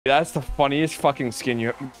That's the funniest fucking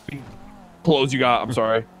skin clothes you got. I'm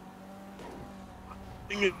sorry. I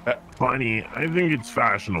think it's funny. I think it's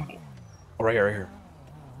fashionable. Oh, right here, right here.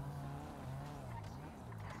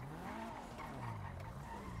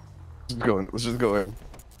 Let's go in. Let's just go in.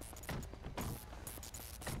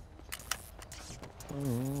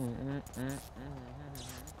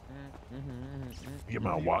 Get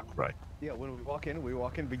my walk right. Yeah, when we walk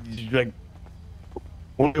in, Big D, you like.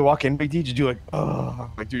 When we walk in, Big D, did you like,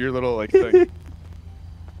 like do your little like thing?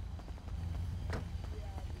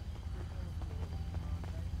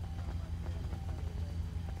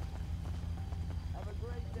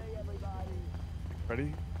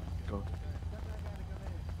 Ready? Go.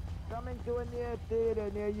 Coming to a near theater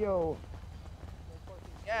near you.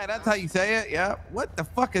 Yeah, that's how you say it. Yeah. What the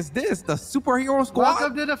fuck is this? The superhero squad?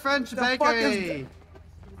 Welcome to the French Bakery.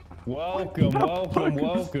 Welcome. Welcome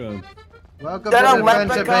to There's the a French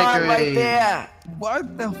leprechaun Bakery. right there.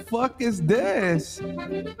 What the fuck is this?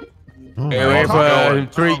 Hey, wait for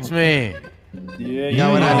treats me. Yeah, You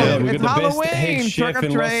know what I do? We're It's the best Halloween, head chef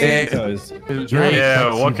in Los trick-or-treat. Santos.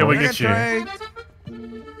 Yeah, what can we get you?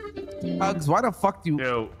 Hugs, why the fuck do you?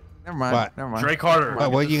 Yo, Never mind. What? Never mind. Drake Carter.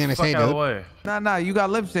 What are you gonna say, Fuck out of the dude? way. Nah, you got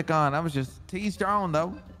lipstick on. I was just teased your own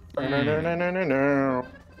though.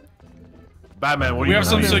 Batman, what do We you have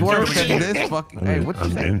some This works security. at this fucking. Hey, what you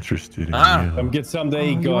I'm say? interested in Come get something to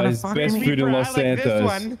eat, you wanna guys. fuck Best me? food in Los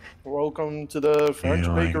Santos. Welcome to the French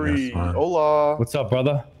Yeah, I like Bakery. this one. Hola. What's up,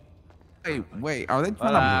 brother? Hey, wait, are they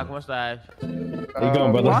Hola, trying ¿cómo estás? How you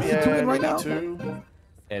going, brother? What's the tweet right now?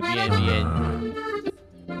 Bien.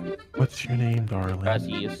 What's your name, darling?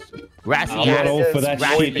 Gracias. I'm not old for that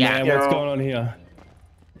Gracias. shit, man. What's going on here?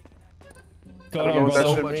 What's I going don't know on, what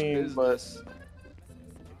that brother? should mean, but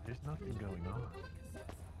There's nothing going on.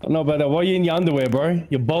 I don't know about that. Why are you in your underwear, bro?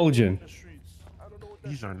 You're bulging.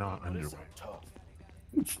 These are not underwear.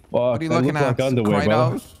 Fuck, What are you they looking look at? like underwear, bro.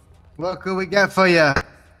 Kratos? What could we get for you?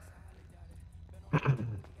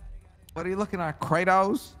 What are you looking at?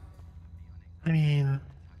 Kratos? I mean,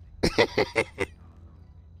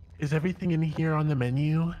 is everything in here on the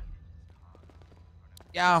menu?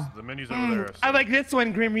 Yeah. The menu's over there. I like this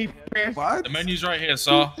one, Grim Reaper. What? The menu's right here,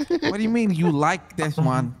 sir. What do you mean you like this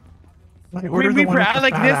one? Grim Reaper, I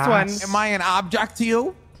like this one. Am I an object to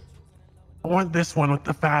you? I want this one with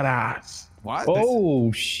the fat ass. What?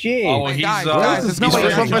 Oh, shit. Oh, Hey, he's guys, there's no he's way free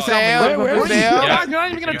you're of gonna charge. tell me. Where What are you- Yeah. You're not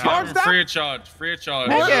even gonna You charge have that? free of charge. Free of charge.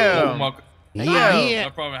 Thank you. Oh, my- Yeah. No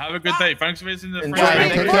problem. Have a good day. Thanks for visiting the Enjoy. French Thank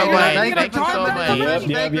Bakery. you so much. Thank you Thank you so so much. much.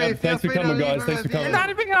 Yep. Thanks for coming, guys. Thanks for You're coming. not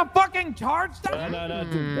even gonna fucking charge that? No.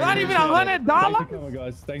 Not even $100? Thanks for coming,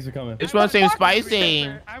 guys. Thanks for coming. This one seems spicy.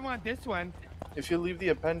 I want this one. if you leave the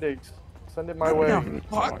appendix, send it my way.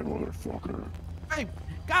 Fuck. Motherfucker. Hey,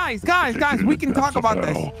 guys, we can talk about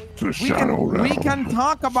this. We can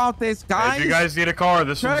talk about this, guys. If you guys need a car,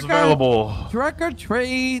 this one's Trick or- available. Trick or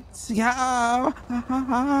treats, yeah.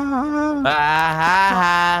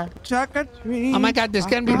 Trick or treat. Oh my god, this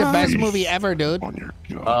can be the best movie ever, dude. On your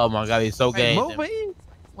job. Oh my God, he's so Hey, gay. movie?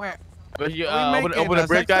 Where? But you, Are we open making the a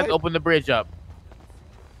bridge, sex guys. tape? Open the bridge up.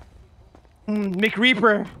 Mick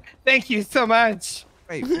Reaper, thank you so much.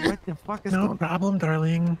 Wait, what the fuck is No going problem,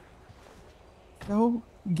 darling. on?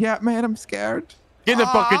 Yeah, man, I'm scared. Get in the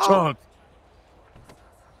fucking Oh. trunk.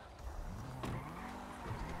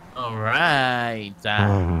 All right.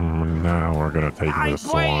 Now we're gonna take this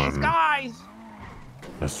one. guys.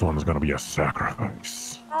 This one's gonna be a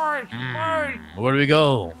sacrifice. Where do we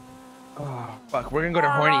go? Oh, fuck, we're gonna go to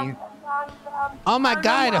Horny. Oh my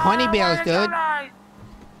god, honey bears, dude.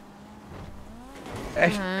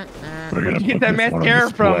 We're gonna you get put that this one on mascara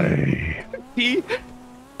from? display. He?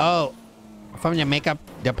 Oh, from the makeup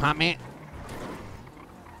department.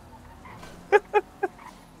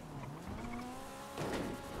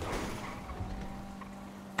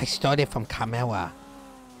 I stole it from Camilla.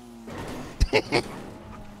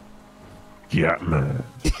 Yeah, man.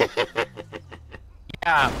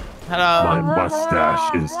 Yeah. Hello. My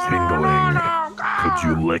mustache is tingling. Could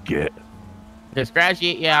you lick it? Just scratch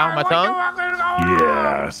it. Yeah, on my tongue.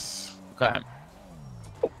 Yes. Okay.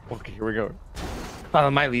 Okay, here we go. Follow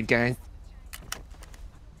my lead, guys.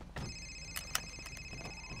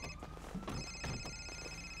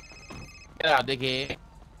 Get out, dickhead.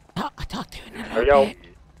 I'll talk to you in a little Hey, yo. bit.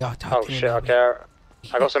 I'll talk Oh to you in shit, a little okay.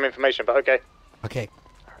 I got some information, but okay. bit. Okay.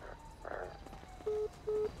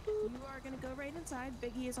 You are gonna go right inside.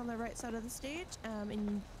 Biggie is on the right side of the stage,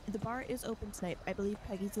 and the bar is open tonight. I believe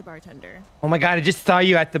Peggy's the bartender. Oh my god, I just saw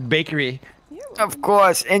you at the bakery. Of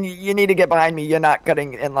course, and you need to get behind me. You're not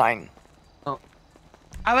cutting in line.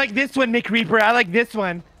 I like this one, Mick Reaper. I like this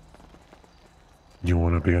one. You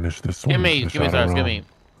want to finish this one? Give me, Fish give me, out stars, a give roll? me.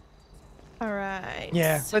 right.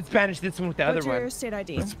 Yeah, let's banish this one with the What's other your one. state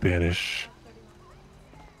ID? Spanish.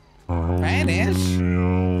 Spanish?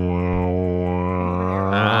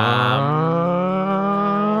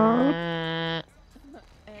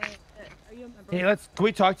 Are you a member? Hey, can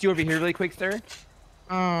we talk to you over here really quick, sir?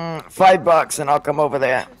 $5 and I'll come over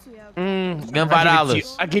there. Give him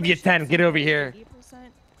 $5. I'll give you 10. Get over here. 8%.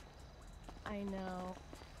 I know.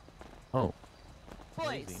 Oh.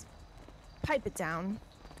 Boys, pipe it down.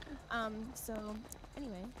 So,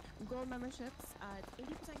 anyway, gold memberships, 80%.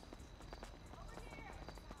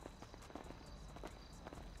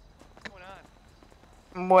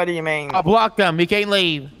 What do you mean? I blocked him. He can't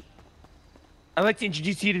leave. I'd like to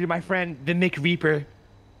introduce you to my friend, the Nick Reaper.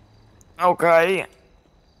 Okay.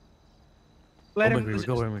 Let Go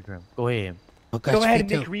him. ahead. Go ahead. Okay, Go ahead, speak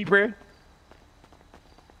to- Nick Reaper.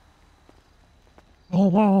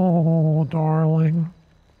 Hello, darling.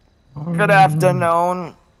 Good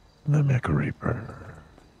afternoon. The Mech Reaper.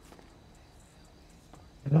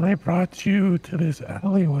 And I brought you to this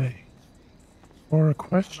alleyway for a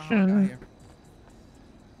question.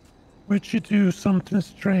 Would you do something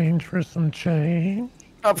strange for some change?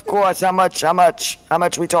 Of course. How much? How much? How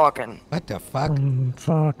much we talking? What the fuck? I'm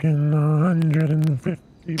talking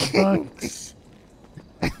 150 bucks.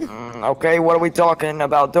 Okay. What are we talking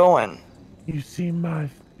about doing? You see my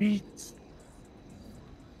feet?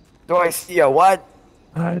 Do I see a what?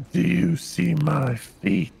 Do you see my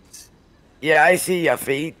feet? Yeah, I see your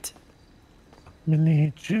feet. I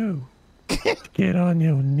need you to get on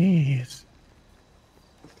your knees.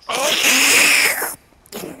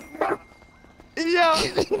 Yeah.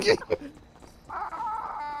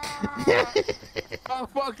 I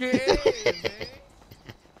fucking is,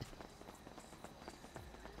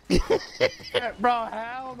 Yeah, bro,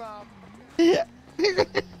 hell no.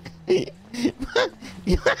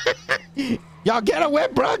 Y'all get a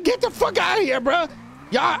whip, bro. Get the fuck out of here, bro.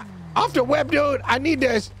 Y'all off the whip, dude. I need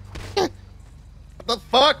this. What the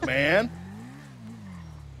fuck, man?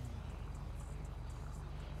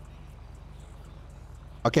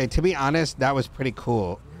 Okay, to be honest, that was pretty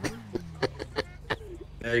cool.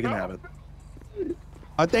 Yeah, you can have it.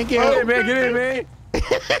 Oh, thank you. Hey, man, get in, man.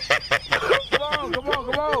 Come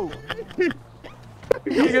on.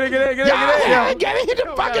 Get in. Yeah, get me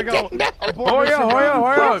the fucking go. thing down. Hurry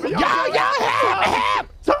up. Y'all.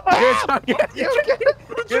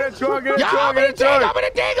 Get in, truck. I'm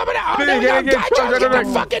gonna dig. Oh, no, y'all got y'all. Get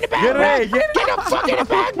the fuck in the back, bro. Get the fuck in the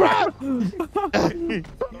back, bro.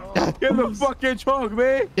 Get the fucking trunk,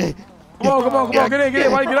 man. Come on. Get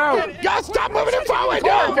in. Why you get out? Y'all stop moving it forward, dude.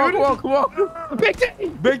 Come on.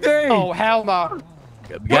 Big D. Oh, hell no.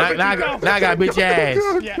 Now I got bitch ass.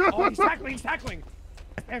 Yeah. Oh, he's tackling.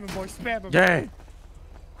 Spam him, boy. Spam him. Yeah.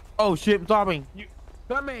 Oh shit, I'm stopping.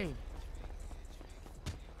 Come in.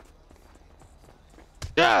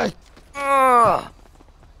 Yeah.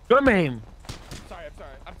 Come in.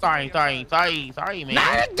 Sorry, Sorry,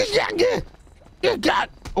 man. You got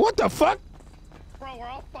what the fuck? Bro, we're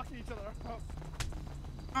all fucking each other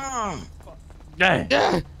up. Yeah.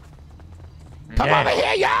 Yeah. Come Yeah. over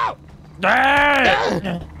here, y'all.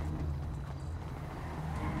 Yeah.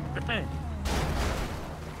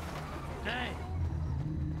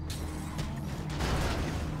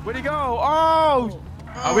 Where'd he go? Oh!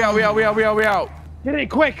 We out. Get in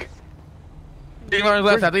quick. I think he learned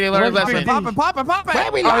his lesson. Pop it.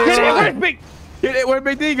 Where we Oh, lost yeah. him? Where's Big? Where'd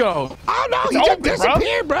Big D go? Oh no, he It's just open, bro.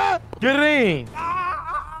 disappeared, bro. Get it in.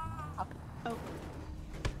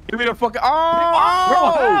 Give me the fucking. Bro,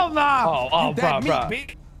 Oh! hell no. Oh, You dead bro. meat,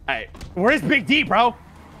 big. Hey, where's Big D, bro?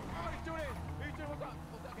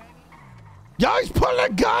 Yo, he's pulling a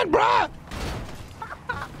gun, bro.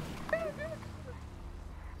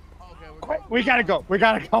 We gotta go,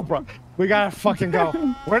 bro. We gotta fucking go.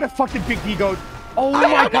 Where the fuck did Big D go? Oh I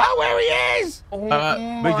my don't god. know where he is.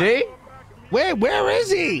 Big D? Where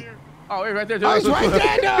is he? Oh, he's right there. Oh, he's right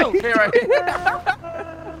there, though. Here, right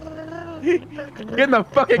here. Get in the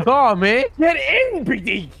fucking car, man. Get in, Big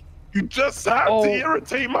D. You just have Oh. to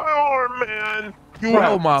irritate my arm, man. You Bro,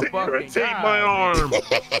 have my to fucking irritate God, my arm.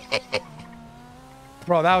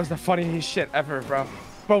 Bro, that was the funniest shit ever, bro.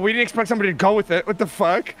 But we didn't expect somebody to go with it. What the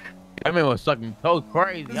fuck? That man was sucking toes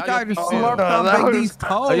crazy. This guy just Oh, slurped that on was- Big D's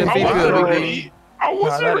toes. I just I see wasn't you, Big ready. D. I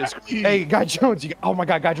wasn't that is- ready. Hey, Guy Jones. Oh my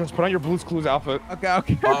god, Guy Jones, put on your Blue's Clues outfit.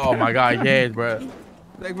 Okay. Oh my God, yes, bro.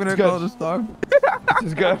 Take me to good. go to the store. This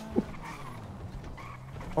is good.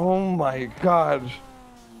 Oh my god.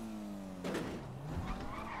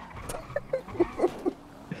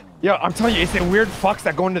 Yo, I'm telling you, it's the weird fucks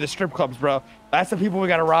that go into the strip clubs, bro. That's the people we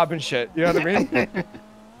gotta rob and shit. You know what I mean?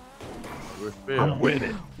 I'm with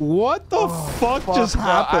it. What the fuck just bro,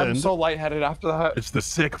 happened? I'm so lightheaded after that. It's the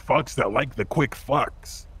sick fucks that like the quick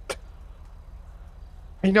fucks.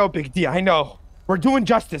 I know, Big D. I know. We're doing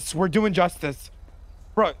justice. We're doing justice,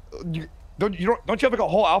 bro. Don't you have like a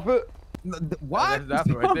whole outfit? What? That's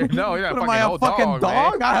right there. No, you're not What am I, a fucking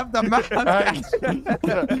dog? man. I have the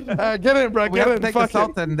mask. Get in, bro. We Get have in. to take this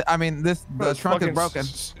out, and I mean, the trunk is broken.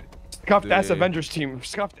 Scuffed ass Avengers team.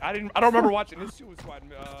 Scuffed. I don't remember watching this Suicide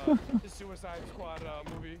Squad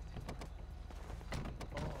movie.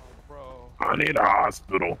 Oh, bro. I need a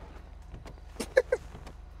hospital.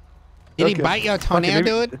 Did he bite your toenail,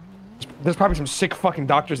 dude? There's probably some sick fucking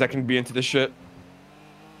doctors that can be into this shit.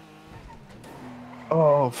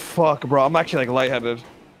 Oh fuck, bro. I'm actually like lightheaded.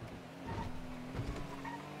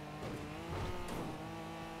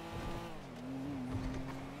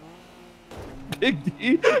 Big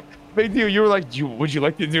D, you were like, would you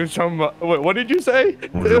like to do some? What did you say?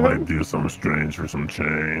 Would you like to do something strange for some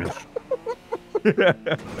change?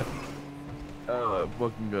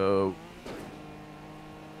 Fucking go.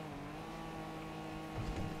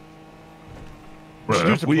 Bruh,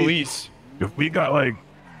 Use the police. If we got like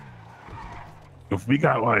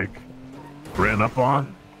ran up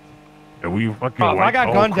on, and we fucking. If I got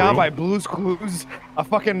all gunned down crew- by Blue's Clues, a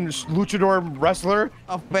fucking luchador wrestler,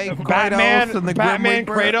 A fake Batman, Kratos and the Batman,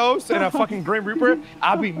 Grim Reaper. Kratos, and a fucking Grim Reaper,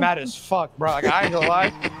 I'd be mad as fuck, bro. Like I ain't gonna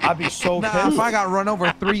lie, I'd be so Nah, pissed. if I got run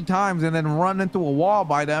over 3 times and then run into a wall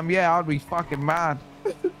by them, yeah, I'd be fucking mad.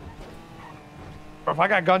 If I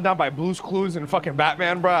got gunned down by Blue's Clues and fucking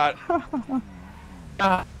Batman, bro.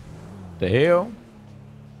 The hell?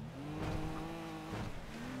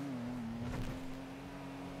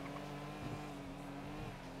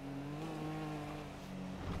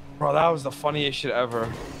 Bro, that was the funniest shit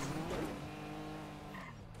ever.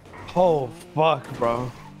 Oh fuck,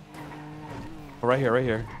 bro. Right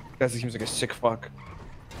here. That seems like a sick fuck.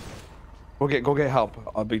 Go get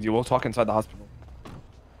help, Big D. We'll talk inside the hospital.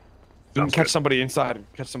 We can catch somebody inside.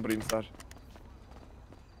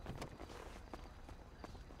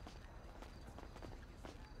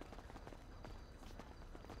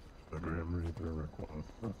 The Grim Reaper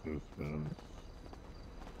requests assistance.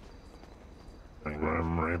 The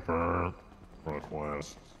Grim Reaper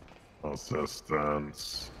requests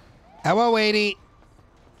assistance. Hello, lady.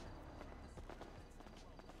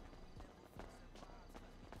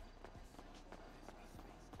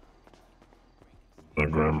 The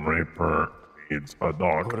Grim Reaper needs a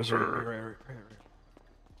doctor.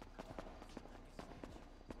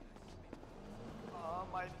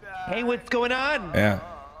 Hey, what's going on? Yeah.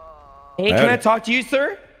 Hey, can I talk to you,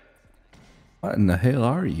 sir? What in the hell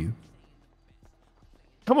are you?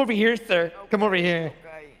 Come over here, sir. Come over here.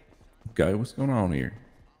 Okay, what's going on here?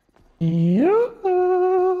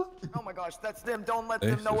 Oh my gosh, that's them. Don't let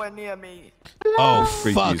them nowhere near me. Oh,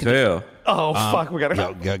 Freaky fuck. as hell. Oh, fuck. We gotta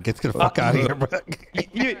go. Yo, get the fuck out of here, bro.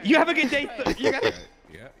 You have a good day, sir. You gotta...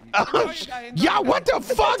 Yo, what the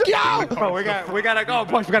fuck, yo? Bro, we gotta go,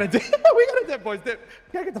 boys. We gotta dip, boys. Dip.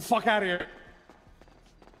 We gotta get the fuck out of here.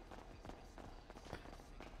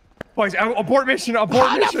 Boys, abort mission. How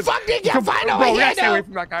the fuck did you find over bro, we here, gotta stay away though?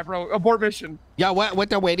 from that guy, bro. Abort mission. Yo, what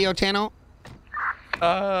the radio channel?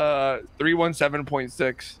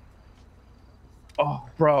 317.6. Oh,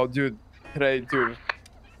 bro, dude. Today, dude.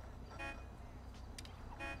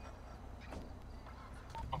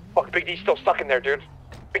 Fuck, Big D's still stuck in there, dude.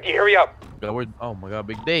 Big D, hurry up. Oh my god,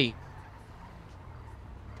 big day.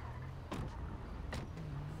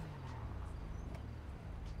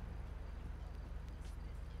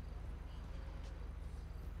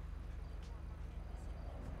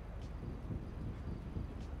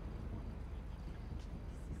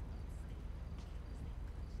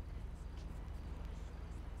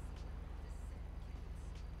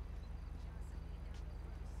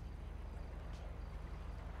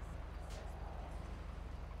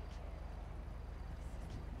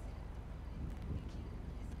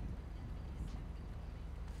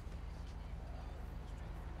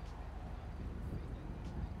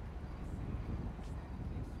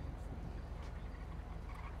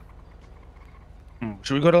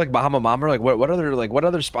 Should we go to like Bahama Mama? Like what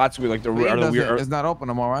other spots we like? It's not open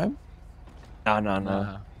no more, right?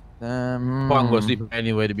 No. I'm gonna go sleep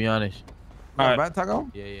anyway, to be honest. All right. Bad Taco?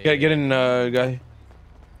 Yeah. Get in, guy.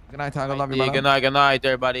 Good night, Taco. Love you, Yeah, brother. good night,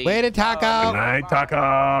 everybody. Wait a taco. Good night,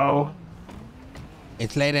 Taco.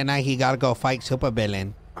 It's late at night. He gotta go fight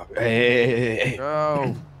supervillain. Hey.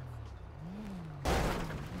 Go.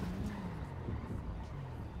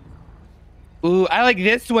 Ooh, I like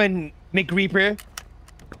this one, McReaper.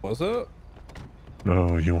 What's up?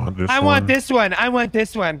 No, you want this I one? want this one. I want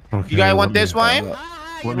this one. Okay, You guys want let me this one?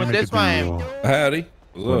 have Let me make this a deal. Howdy.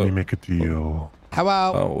 Let me make a deal. How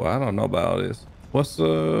about? Oh, I don't know about this. What's this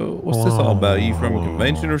all about? You from a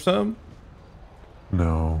convention or something?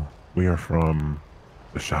 No, we are from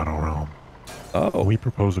the Shadow Realm. Oh. We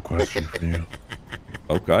propose a question for you.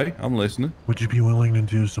 Okay, I'm listening. Would you be willing to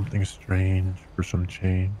do something strange for some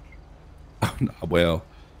change? Well,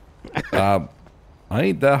 I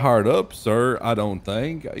ain't that hard up, sir. I don't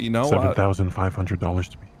think. You know, $7,500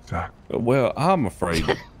 to be exact. Well, I'm afraid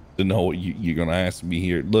to know what you're gonna ask me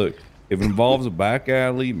here. Look, if it involves a back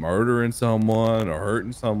alley, murdering someone, or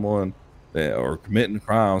hurting someone, or committing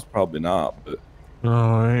crimes, probably not. But No,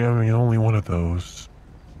 I mean only one of those.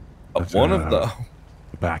 One of the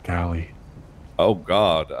back alley. Oh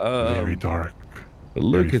God, very dark.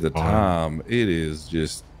 Look very at the fun. time. It is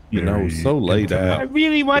just you know Very so late intimate. I out.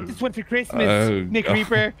 really want this one for Christmas, Nick God.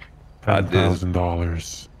 Reaper.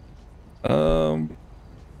 $10,000.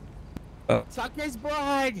 Suck his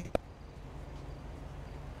blood.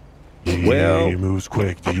 Well, He moves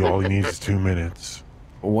quick. All he needs is 2 minutes.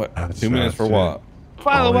 What? That's 2 minutes for it. what?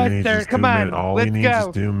 Follow All he us, needs sir. is Come 2 on, minutes. All let's he needs go.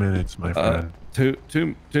 is 2 minutes, my friend. Two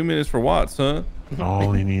minutes for what, son?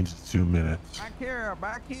 All he needs is 2 minutes.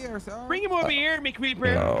 Back here, sir. Bring him over here, Nick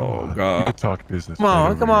Reaper. Oh We God. can talk business. Come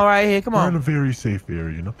on, over come here. on, right here, come We're in on. a very safe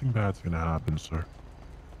area. Nothing bad's gonna happen, sir.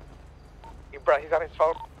 Bro, he's on his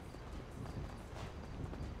phone.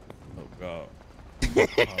 Oh God. I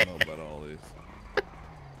don't know about all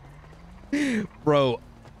this. Bro,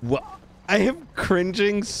 what? I am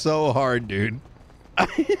cringing so hard, dude.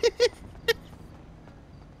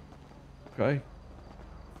 Okay.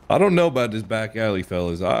 I don't know about this back alley,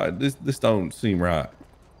 fellas. This don't seem right.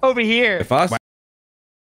 Over here. If I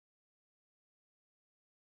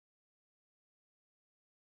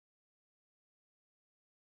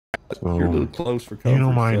you're a little close for comfort. You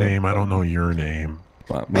know my so- name. I don't know your name.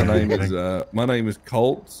 My name is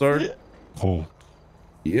Colt, sir. Colt.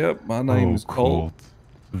 Yep, my name is Colt.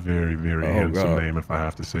 Very, very Oh, handsome God. name, if I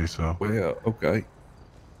have to say so. Well, okay.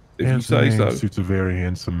 If Handsome you say name so. suits a very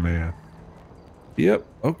handsome man. Yep.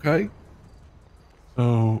 Okay.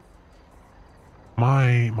 So,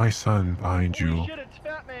 my son behind you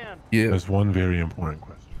Yeah. has one very important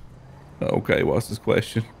question. Okay. What's this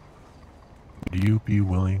question? Would you be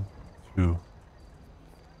willing to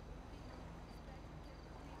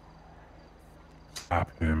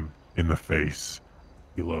slap him in the face?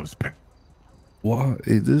 He loves pain. What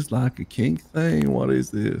is this like a kink thing? What is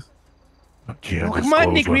this? I can't Oh, come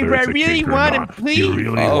on, disclose Nick whether Reaper, it's I a really kink or want him, not. please. He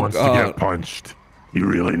really Oh, wants to God. get punched. He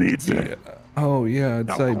really needs it. Oh yeah, I'd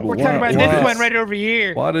say. But We're talking about this one right over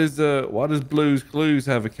here. Why does Blue's Clues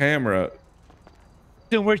have a camera?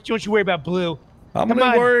 Don't you worry about Blue. I'm Come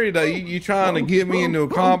not on. worried. You trying to get me into a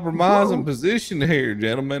compromising position here,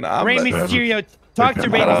 gentlemen? Rey Mysterio. Talk to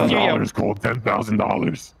Rey Mysterio. Called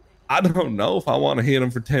 $10,000. I don't know if I want to hit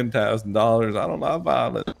him for $10,000. I don't know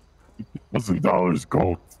about it. $1,000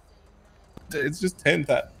 gold. It's just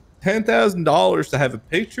 $10,000 to have a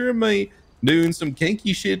picture of me doing some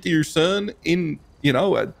kinky shit to your son.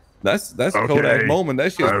 That's a Kodak moment.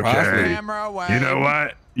 That shit's priceless. Camera away. You know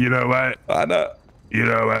what? I know. You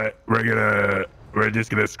know what? We're just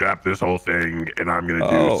gonna scrap this whole thing, and I'm gonna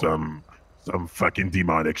do some fucking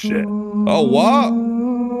demonic shit. Oh what?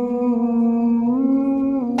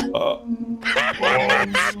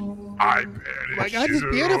 I My God, this is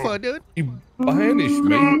beautiful, dude. You banish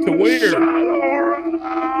me to where?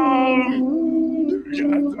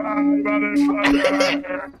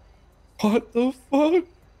 What the fuck?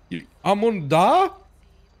 I'm gonna die?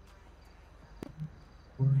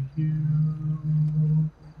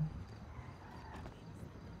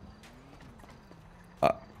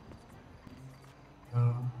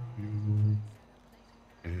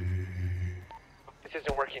 This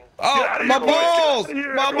isn't working. Oh, my balls!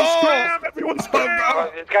 My balls! Everyone scram!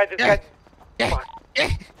 This guy. Fuck.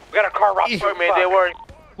 We got a car robbed. Man, they were.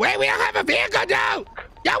 Wait, we don't have a vehicle, yo!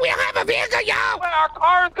 Yo, we don't have a vehicle, yo! Our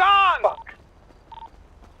car is gone. Fuck.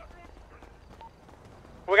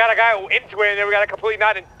 We got a guy into it, and then we got a complete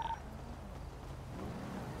not in.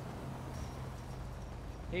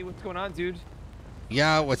 Hey, what's going on, dude?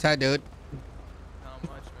 Yo, what's that, dude? Not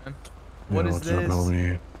much, man. What is What's up, this?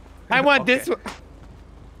 homie? I want this one.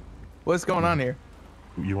 What's going on here?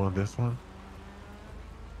 You want this one?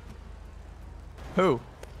 Who?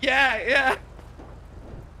 Yeah.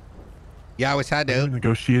 Yo, what's that, Are you a dude?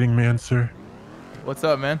 negotiating man, sir? What's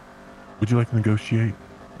up, man? Would you like to negotiate?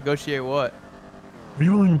 Negotiate what? Are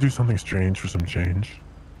you willing to do something strange for some change?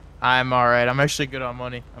 I'm alright. I'm actually good on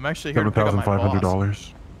money. I'm actually here to pick up my boss.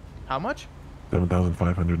 $7,500. How much?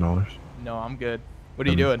 $7,500. No, I'm good. What are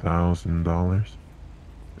you doing? $7,000.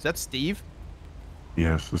 Is that Steve?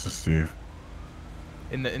 Yes, this is Steve.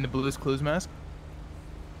 In the Blue's Clues mask?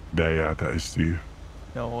 Yeah, that is Steve.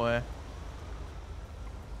 No way.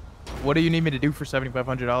 What do you need me to do for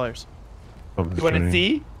 $7,500? You want to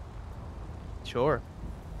see? Sure.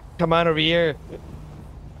 Come on over here.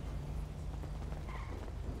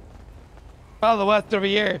 Follow the west over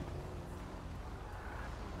here.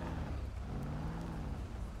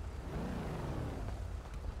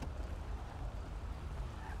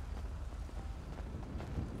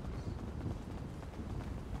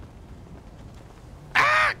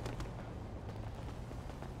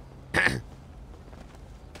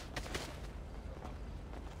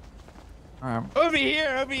 Over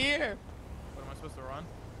here, over here. What am I supposed to run?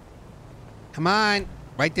 Come on.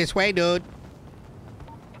 Right this way, dude.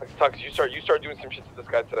 Tux, you start doing some shit to this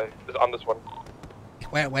guy today. On this one.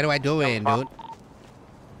 What do I do in, dude?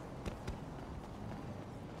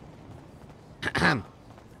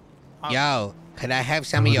 Yo, could I have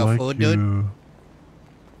some of your food, dude?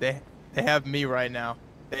 They have me right now.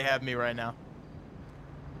 They have me right now.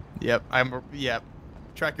 Yep, yep.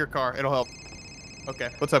 Track your car. It'll help. Okay,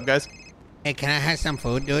 what's up, guys? Hey, can I have some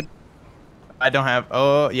food, dude? I don't have.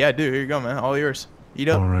 Oh, yeah, dude. Here you go, man. All yours. Eat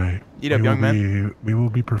up. All right. Eat up, young man. We will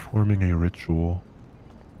be performing a ritual.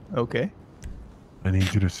 Okay. I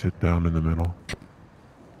need you to sit down in the middle.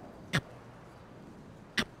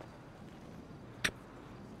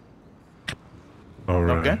 All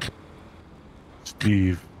right. Okay.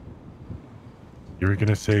 Steve, you're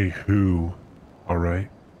gonna say who, all right?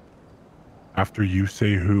 After you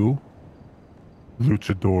say who,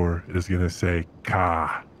 Luchador is gonna say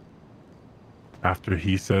Ka. After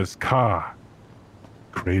he says Ka,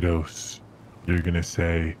 Kratos, you're gonna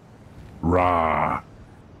say Ra.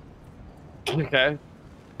 Okay.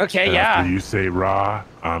 Okay, And yeah. After you say Ra,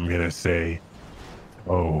 I'm gonna say,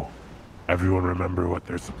 oh. Everyone remember what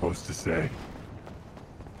they're supposed to say.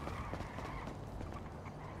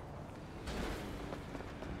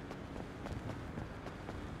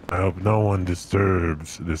 I hope no one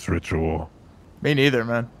disturbs this ritual. Me neither,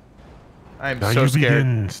 man. I am Now so you scared.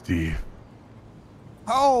 begin, Steve.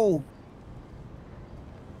 Oh.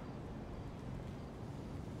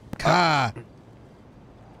 Ka.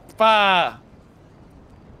 Fa.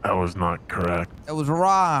 That was not correct. That was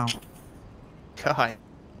wrong. God.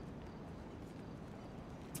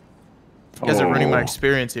 You guys are ruining my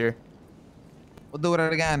experience here. We'll do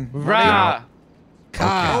it again. Ra.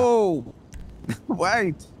 Ka. Oh.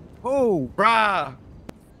 Wait. Oh. Ra.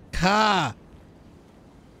 Ka.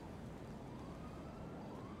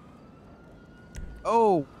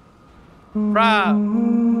 Oh. Ra.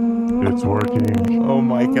 It's working. Oh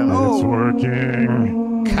my god. It's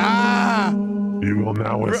working. Ka. You will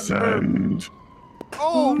now ascend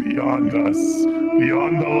Oh. beyond us,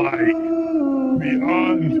 beyond the light,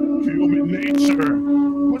 beyond human nature.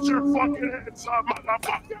 Put your fucking hands up,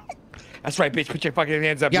 motherfucker. That's right, bitch. Put your fucking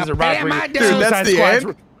hands up. Yeah, These are put 'em robbery. out, dude. Dude, that's the squads.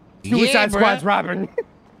 end? Suicide Yeah, squads bruh. robbing.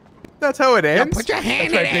 That's how it Yo, ends? put your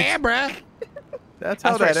hand That's right, in the bitch. air, bruh. That's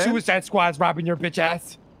how That's right. that ends? Suicide squads robbing your bitch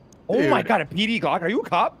ass. Oh Dude. my god, a PD Glock. Are you a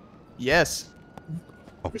cop? Yes.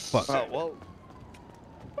 Oh, fuck. Oh, well.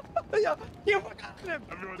 You forgot him.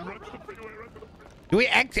 Do we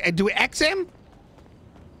X him?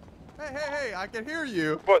 Hey, I can hear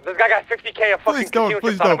you. Boy, this guy got 50K of fucking Please don't, continuous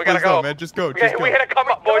please on him. don't, We gotta please go. don't, man. Just go, Okay, just go. we hit a come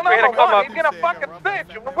up, boys. We hit a come up. He's gonna fucking snitch.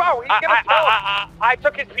 Bro, he's gonna I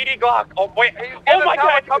took his PD Glock. Oh, wait. Oh my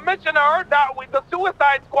god. Commissioner, the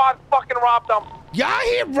Suicide Squad fucking robbed him. Y'all,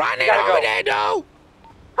 he running gotta over go. there,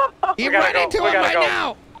 dude. He We gotta running go. to We him gotta right go.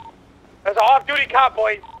 now. There's an off-duty cop,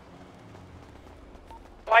 boys.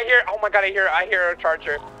 Oh my god, I hear a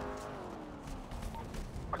charger.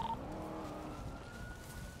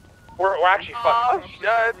 We're actually fucked.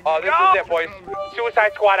 Oh, this is it, boys.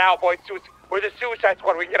 Suicide Squad out, boys. We're the Suicide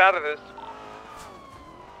Squad. We get out of this.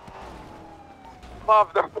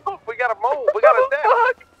 We gotta move. We gotta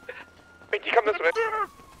step. Wait, you come this way.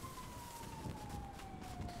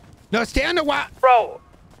 No, stay on the wall. Bro.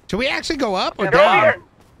 Should we actually go up or They're down? over here.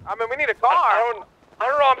 I mean, we need a car. I don't know.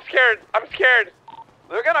 I'm scared.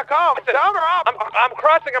 They're gonna come. Down or up? I'm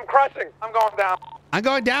crossing. I'm going down. I'm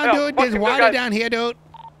going down, No, dude. There's fucking water guys. down here, dude.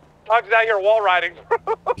 Tug's out here wall riding.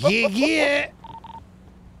 Yeah.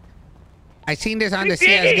 I seen this on the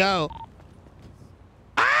Big D. CSGO.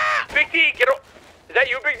 Big D, get over. Is that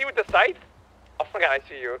you, Big D, with the scythe? Oh my god, I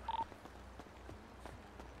see you.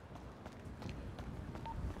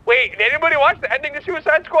 Wait, did anybody watch the ending of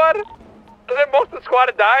Suicide Squad? Doesn't most of the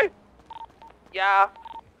squad die? Yeah.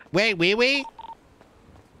 Wait, wee?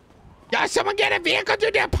 Yo, someone get a vehicle,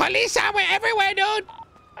 dude. There are police out everywhere, dude.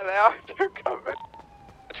 They're coming.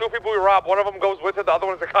 The two people we robbed, one of them goes with it, the other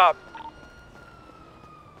one's a cop.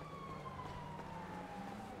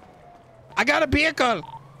 I got a vehicle.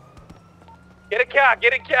 Get a cab.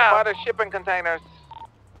 Get a cab. Out of shipping containers.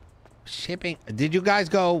 Shipping. Did you guys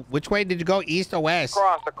go? Which way did you go? East or west?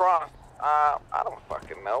 Across. I don't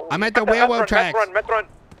fucking know. I'm at the railroad tracks. Metron.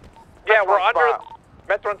 Yeah, we're under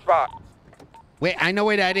Metron spot. Wait, I know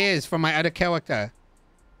where that is from my other character.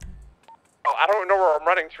 Oh, I don't know where I'm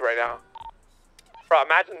running to right now. Bro,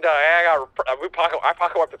 imagine I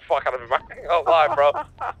pocket wiped the fuck out of him. I ain't gonna lie, bro.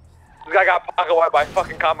 This guy got pocket wiped by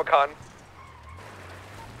fucking Comic-Con.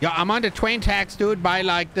 Yo, I'm on the train tracks, dude, by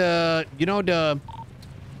like the, you know, the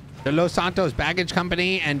Los Santos baggage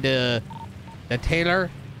company and the Taylor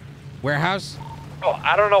warehouse. Oh,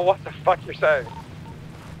 I don't know what the fuck you're saying.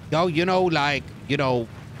 Yo, you know, like, you know,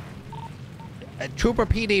 Trooper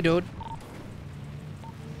PD, dude.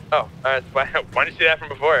 Oh, why didn't you see that from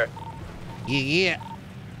before? Yeah.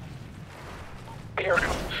 Here it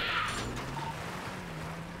comes.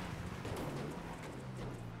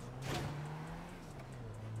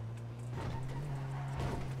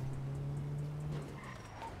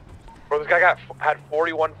 Bro, this guy had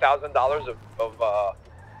 $41,000 of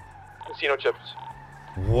casino chips.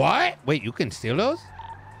 What? Wait, you can steal those?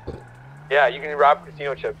 Yeah, you can rob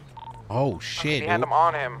casino chips. Oh shit! He had them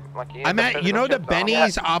on him. Like I'm at, you know, the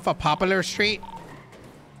Benny's off of Poplar Street.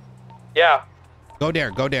 Yeah. Go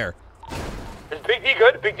there. Go there. Is Big D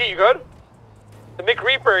good? Big D, you good? The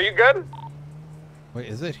McReaper, are you good? Wait,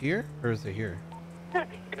 is it here or is it here?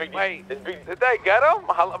 Wait, did they get him?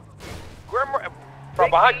 Bro,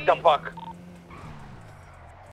 behind you, dumb fuck.